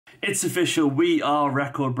It's official, we are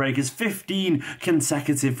record breakers, 15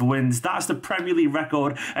 consecutive wins. That's the Premier League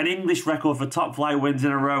record, an English record for top flight wins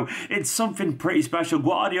in a row. It's something pretty special.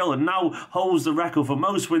 Guardiola now holds the record for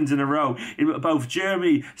most wins in a row in both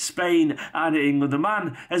Germany, Spain and England. The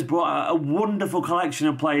man has brought a wonderful collection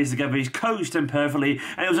of players together. He's coached them perfectly,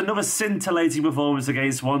 and it was another scintillating performance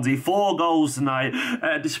against Swansea. 4 goals tonight,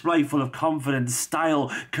 a display full of confidence, style,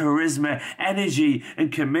 charisma, energy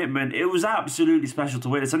and commitment. It was absolutely special to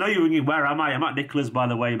witness. I know you're thinking, where am I? I'm at Nicola's, by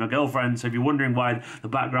the way, my girlfriend. So if you're wondering why the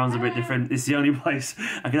background's a bit different, it's the only place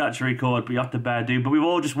I can actually record, but you have to bear do. But we've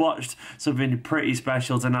all just watched something pretty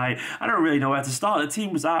special tonight. I don't really know where to start. The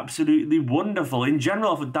team was absolutely wonderful. In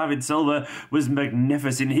general, for David Silva was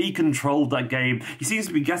magnificent. He controlled that game. He seems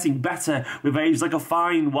to be getting better with age, like a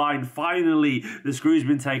fine wine. Finally, the screw's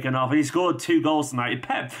been taken off, and he scored 2 goals tonight.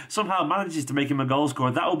 Pep somehow manages to make him a goal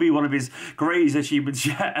scorer. That will be one of his greatest achievements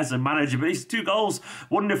yet as a manager. But these 2 goals,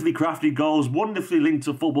 wonderfully crafted goals, wonderfully linked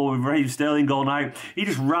to football with Raheem Sterling goal night. He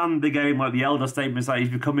just ran the game like the elder statements that he's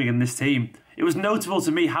becoming in this team. It was notable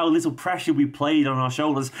to me how little pressure we played on our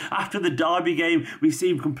shoulders. After the Derby game, we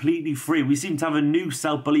seemed completely free. We seemed to have a new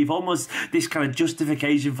self-belief, almost this kind of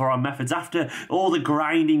justification for our methods. After all the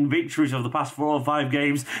grinding victories of the past 4 or 5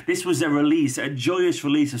 games, this was a release, a joyous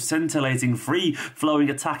release of scintillating, free-flowing,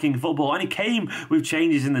 attacking football. And it came with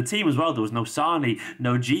changes in the team as well. There was no Sane,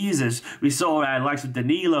 no Jesus. We saw likes of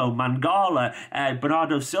Danilo, Mangala,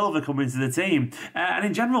 Bernardo Silva come into the team. And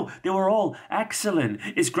in general, they were all excellent.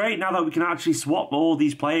 It's great now that we can actually swap all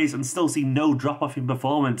these players and still see no drop-off in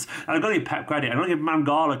performance. And I've got to give Pep credit. I've got to give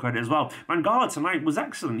Mangala credit as well. Mangala tonight was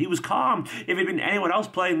excellent. He was calm. If it had been anyone else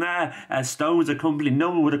playing there, Stones or Kompany, no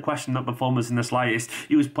one would have questioned that performance in the slightest.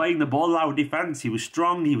 He was playing the ball out of defence. He was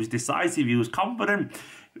strong. He was decisive. He was confident.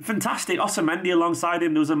 Fantastic. Esteemed alongside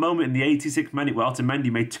him. There was a moment in the 86th minute where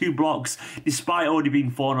Esteemed made 2 blocks despite already being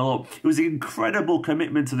 4-0 up. It was an incredible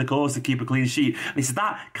commitment to the cause to keep a clean sheet. And it's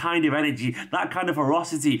that kind of energy, that kind of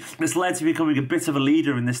ferocity that's led to becoming a bit of a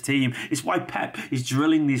leader in this team. It's why Pep is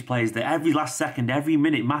drilling these players that every last second, every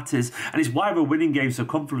minute matters. And it's why we're winning games so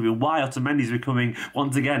comfortably, and why Esteemed is becoming,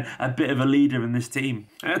 once again, a bit of a leader in this team.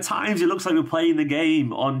 And at times, it looks like we're playing the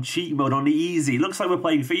game on cheat mode, on the easy. It looks like we're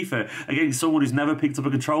playing FIFA against someone who's never picked up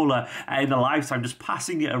a controller in their lifetime, just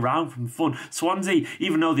passing it around from fun. Swansea,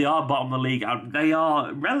 even though they are bottom of the league, they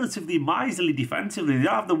are relatively miserly defensively. They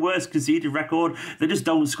don't have the worst conceded record. They just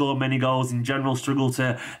don't score many goals. In general, struggle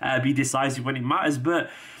to be decisive when it matters.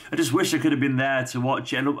 But I just wish I could have been there to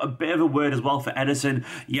watch it. And a bit of a word as well for Ederson.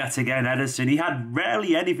 Yet again, Ederson, he had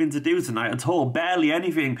rarely anything to do tonight at all, barely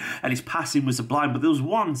anything, and his passing was sublime. But there was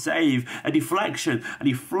one save, a deflection, and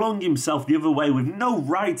he flung himself the other way with no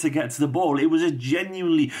right to get to the ball. It was a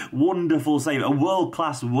genuinely wonderful save, a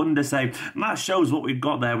world-class wonder save. And that shows what we've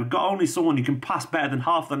got there. We've got only someone who can pass better than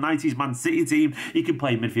half the 90s Man City team. He can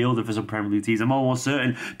play midfielder for some Premier League teams, I'm almost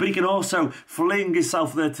certain. But he can also fling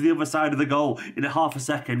himself there to the other side of the goal in a half a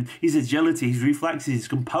second. His agility, his reflexes, his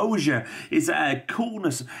composure, his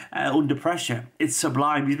coolness under pressure, it's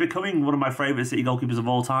sublime. He's becoming one of my favourite City goalkeepers of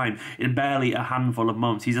all time in barely a handful of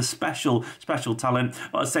months. He's a special talent.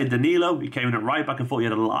 But I'd say Danilo, he came in at right back and thought he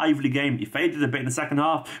had a lively game. He faded a bit in the second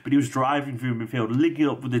half, but he was driving through midfield, linking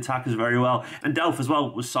up with the attackers very well. And Delph as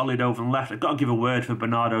well was solid over on the left. I've got to give a word for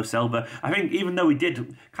Bernardo Silva. I think even though he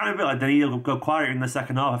did kind of a bit like Danilo go quiet in the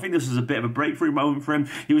second half, I think this was a bit of a breakthrough moment for him.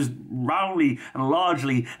 He was roundly and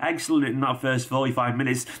largely excellent in that first 45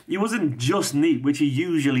 minutes. He wasn't just neat, which he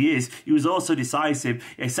usually is. He was also decisive.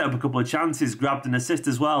 He set up a couple of chances, grabbed an assist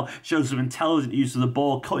as well, showed some intelligent use of the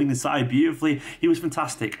ball, cutting inside beautifully. He was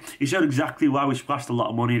fantastic. He showed exactly why we splashed a lot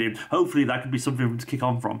of money at him. Hopefully that could be something to kick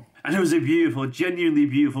on from. And it was a beautiful, genuinely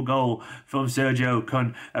beautiful goal from Sergio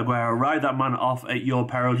Aguero. Ride that man off at your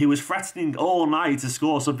peril. He was threatening all night to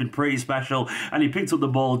score something pretty special, and he picked up the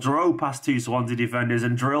ball, drove past 2 Swansea defenders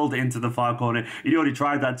and drilled it into the far corner. He'd already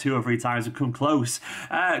tried that 2 or 3 times and come close.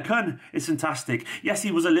 Kun is fantastic. Yes,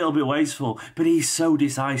 he was a little bit wasteful, but he's so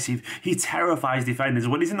decisive. He terrifies defenders.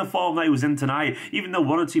 When he's in the form that he was in tonight, even though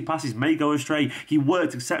 1 or 2 passes may go astray, he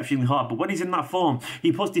worked exceptionally hard. But when he's in that form,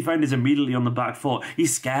 he puts defenders immediately on the back foot. He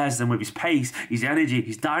scares them with his pace, his energy,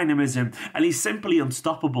 his dynamism, and he's simply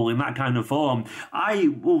unstoppable in that kind of form. I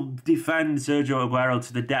will defend Sergio Aguero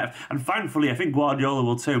to the depth, and thankfully I think Guardiola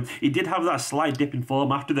will too. He did have that slight dip in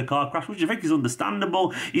form after the car crash, which I think is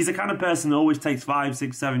understandable. He's the kind of person that always takes 5,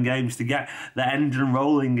 6, 7 games to get the engine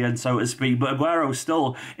rolling again, so to speak, but Aguero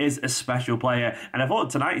still is a special player, and I thought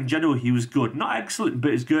tonight in general he was good. Not excellent,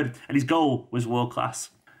 but it's good, and his goal was world class.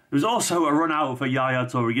 There was also a run out for Yaya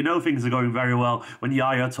Toure. You know things are going very well when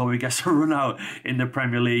Yaya Toure gets a run out in the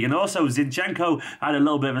Premier League. And also Zinchenko had a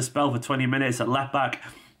little bit of a spell for 20 minutes at left back.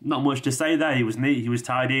 not much to say there. He was neat, he was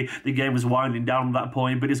tidy, the game was winding down at that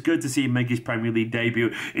point, but it's good to see him make his Premier League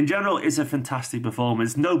debut. In general, it's a fantastic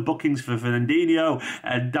performance. No bookings for Fernandinho,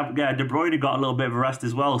 De Bruyne got a little bit of a rest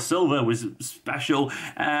as well. Silva was special,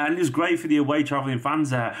 and it was great for the away travelling fans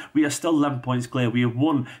there. We are still 11 points clear. We have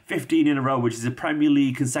won 15 in a row, which is a Premier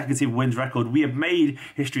League consecutive wins record. We have made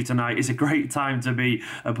history tonight. It's a great time to be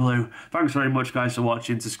a Blue. Thanks very much, guys, for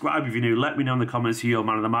watching. Subscribe if you're new. Let me know in the comments who your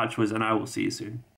man of the match was, and I will see you soon.